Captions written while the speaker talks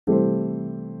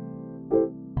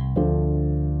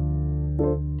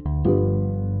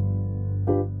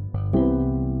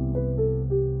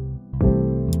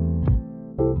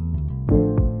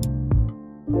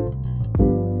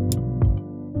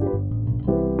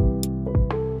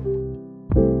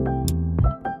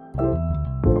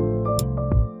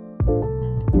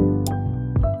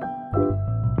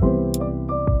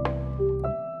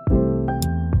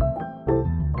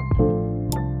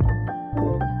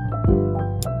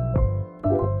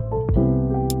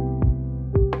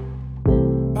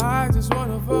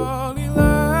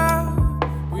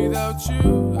with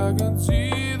you, I can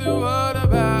see the world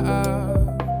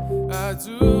about. I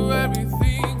do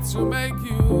everything to make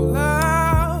you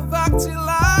laugh, acting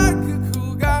like a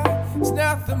cool guy. It's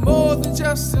nothing more than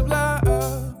just a bluff.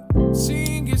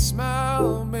 Seeing your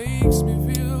smile makes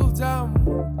me feel dumb.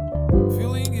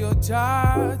 Feeling your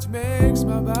touch makes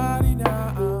my body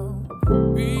numb.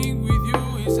 Being with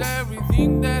you is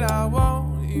everything that I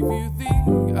want. If you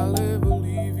think I'll ever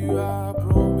leave you, I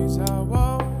promise I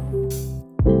won't.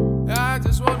 I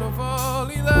just wanna fall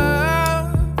in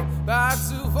love, but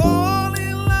to fall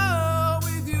in love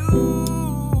with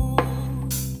you.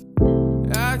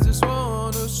 I just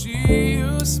wanna see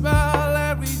you smile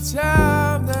every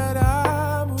time that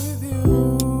I'm with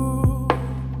you.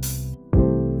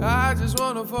 I just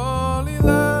wanna fall in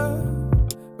love,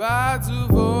 but to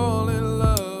fall in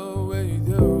love with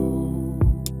you.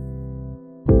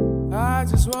 I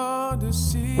just want to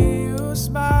see you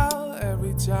smile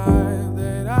every time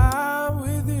that I'm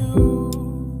with you.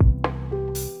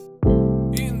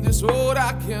 In this world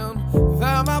I can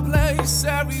find my place.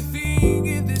 Everything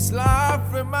in this life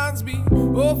reminds me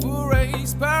of a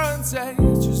race,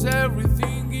 parentage. Just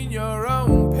everything in your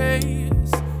own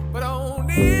pace. But I don't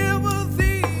ever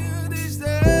think these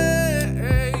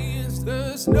days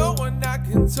there's no one I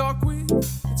can talk with,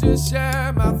 to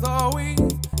share my thought with.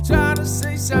 Trying to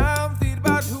say something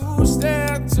about who's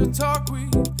there to talk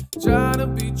with. Trying to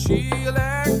be chill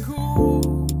and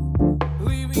cool.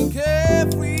 Living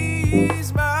carefree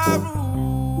is my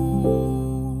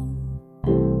rule.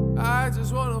 I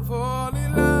just wanna fall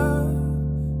in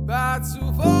love, but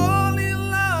to fall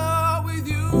in love with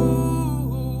you.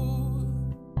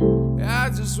 I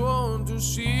just want to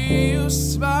see you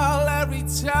smile every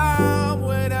time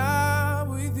when I'm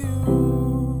with you.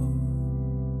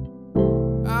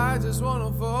 I just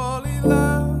wanna fall in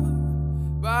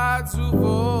love, but to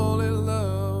fall in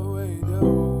love with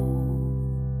you.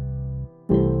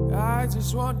 I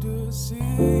just want to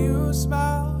see you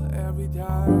smile every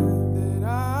time that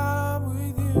I